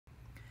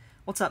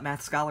What's up,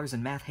 math scholars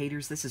and math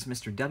haters? This is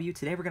Mr. W.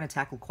 Today we're going to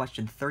tackle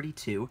question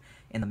 32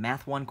 in the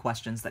Math 1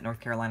 questions that North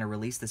Carolina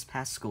released this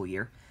past school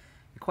year.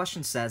 The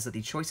question says that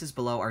the choices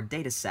below are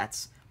data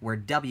sets where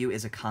W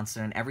is a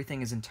constant and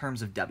everything is in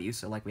terms of W,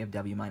 so like we have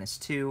W minus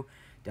 2,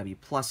 W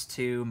plus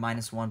 2,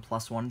 minus 1,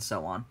 plus 1, and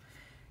so on.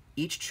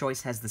 Each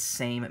choice has the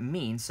same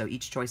mean, so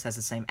each choice has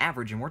the same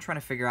average, and we're trying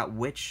to figure out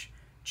which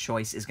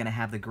choice is going to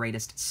have the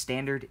greatest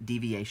standard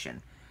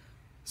deviation.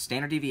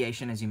 Standard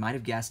deviation, as you might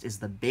have guessed, is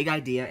the big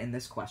idea in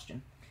this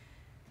question.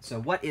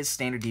 So what is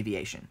standard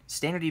deviation?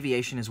 Standard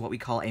deviation is what we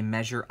call a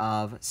measure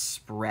of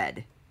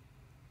spread.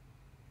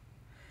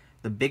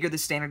 The bigger the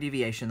standard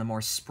deviation, the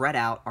more spread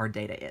out our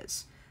data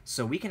is.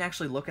 So we can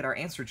actually look at our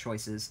answer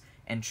choices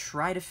and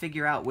try to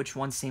figure out which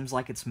one seems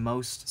like it's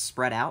most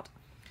spread out.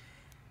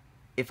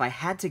 If I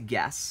had to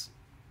guess,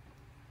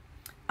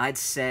 I'd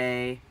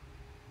say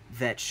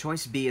that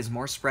choice B is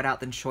more spread out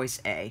than choice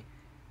A,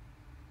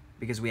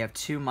 because we have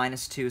two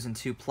minus 2's and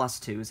two plus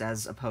 2's,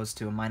 as opposed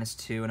to a minus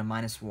 2 and a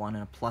minus 1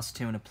 and a plus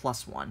 2 and a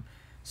plus 1.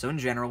 So in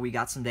general, we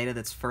got some data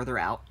that's further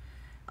out.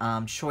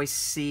 Choice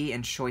C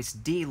and choice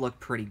D look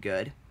pretty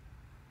good,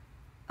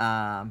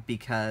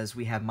 because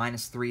we have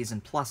minus 3's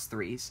and plus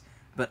 3's.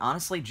 But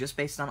honestly, just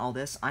based on all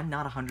this, I'm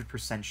not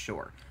 100%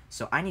 sure.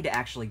 So I need to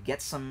actually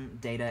get some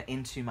data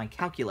into my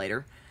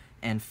calculator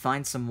and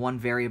find some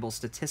one-variable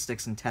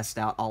statistics and test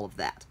out all of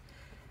that.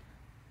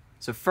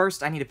 So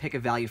first, I need to pick a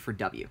value for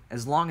W.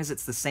 As long as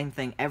it's the same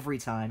thing every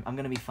time, I'm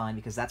going to be fine,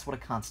 because that's what a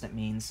constant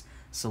means.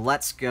 So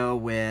let's go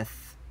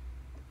with,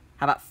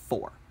 how about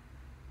 4?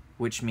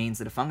 Which means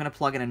that if I'm going to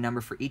plug in a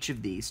number for each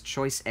of these,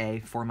 choice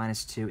A, 4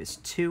 minus 2 is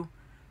 2,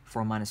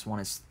 4 minus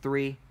 1 is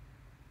 3,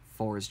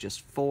 4 is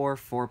just 4,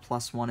 4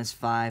 plus 1 is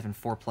 5, and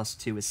 4 plus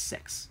 2 is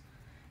 6.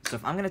 So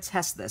if I'm going to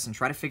test this and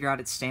try to figure out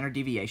its standard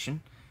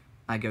deviation,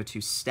 I go to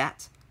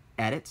Stat,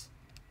 Edit,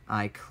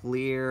 I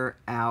clear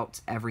out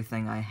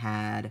everything I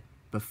had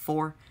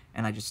before,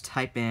 and I just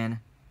type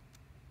in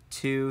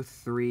 2,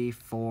 3,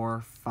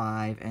 4,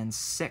 5, and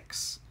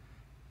 6.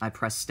 I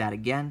press Stat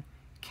again,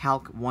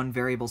 calc one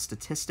variable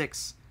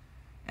statistics,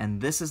 and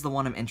this is the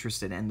one I'm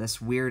interested in,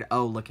 this weird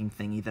O-looking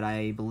thingy that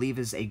I believe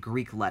is a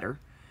Greek letter.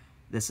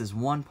 This is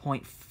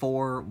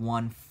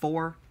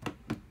 1.414.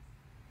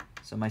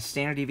 So my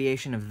standard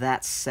deviation of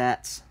that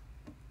set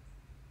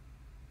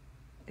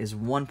is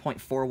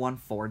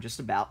 1.414,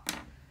 just about.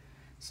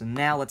 So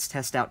now let's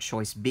test out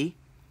choice B.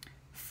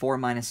 4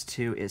 minus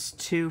 2 is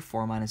 2,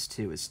 4 minus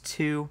 2 is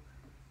 2,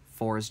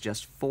 4 is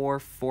just 4,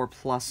 4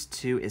 plus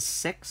 2 is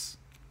 6.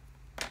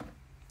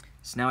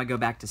 So now I go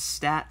back to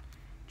Stat,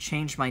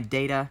 change my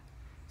data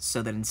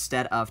so that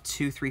instead of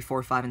 2, 3,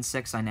 4, 5, and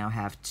 6, I now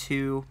have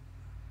 2,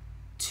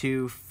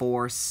 2,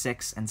 4,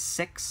 6, and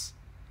 6.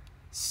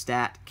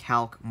 Stat,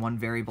 calc, one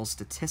variable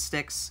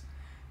statistics.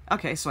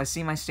 Okay, so I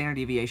see my standard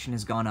deviation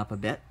has gone up a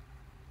bit.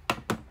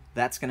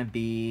 That's going to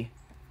be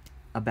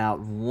about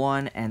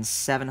 1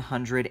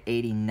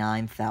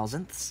 789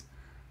 thousandths.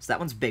 So that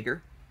one's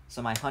bigger.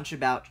 So my hunch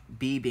about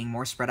B being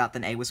more spread out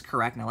than A was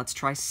correct. Now let's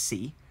try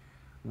C,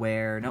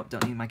 where, nope,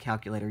 don't need my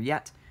calculator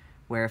yet,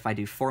 where if I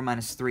do 4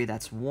 minus 3,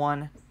 that's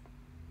 1,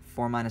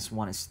 4 minus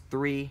 1 is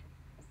 3,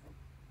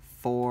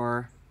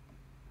 4,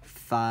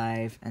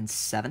 5, and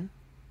 7.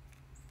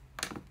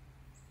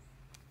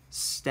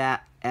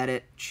 Stat,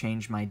 edit,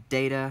 change my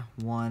data,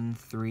 1,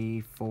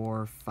 3,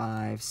 4,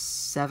 5,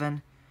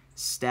 7.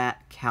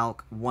 Stat,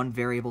 calc, one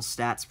variable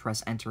stats,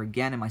 press enter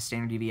again, and my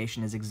standard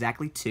deviation is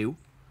exactly 2.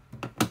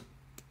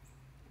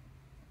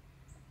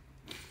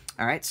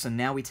 Alright, so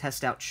now we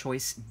test out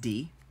choice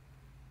D,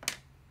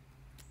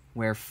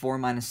 where 4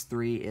 minus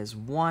 3 is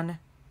 1,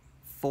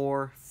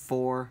 4,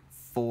 4,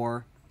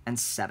 4, and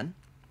 7.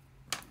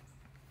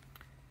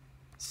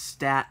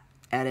 Stat,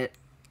 edit,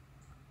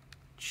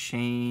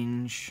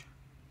 change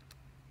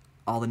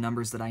all the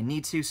numbers that I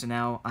need to, so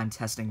now I'm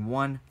testing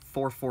 1,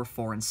 4, 4,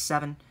 4, and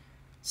 7.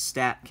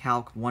 Stat,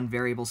 calc, one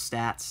variable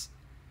stats,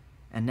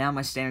 and now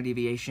my standard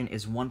deviation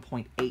is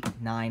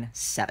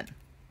 1.897.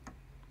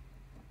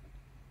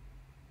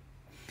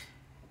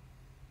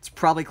 It's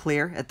probably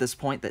clear at this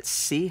point that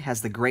C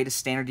has the greatest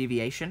standard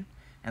deviation,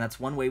 and that's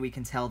one way we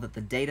can tell that the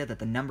data, that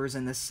the numbers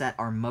in this set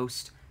are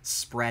most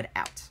spread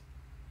out.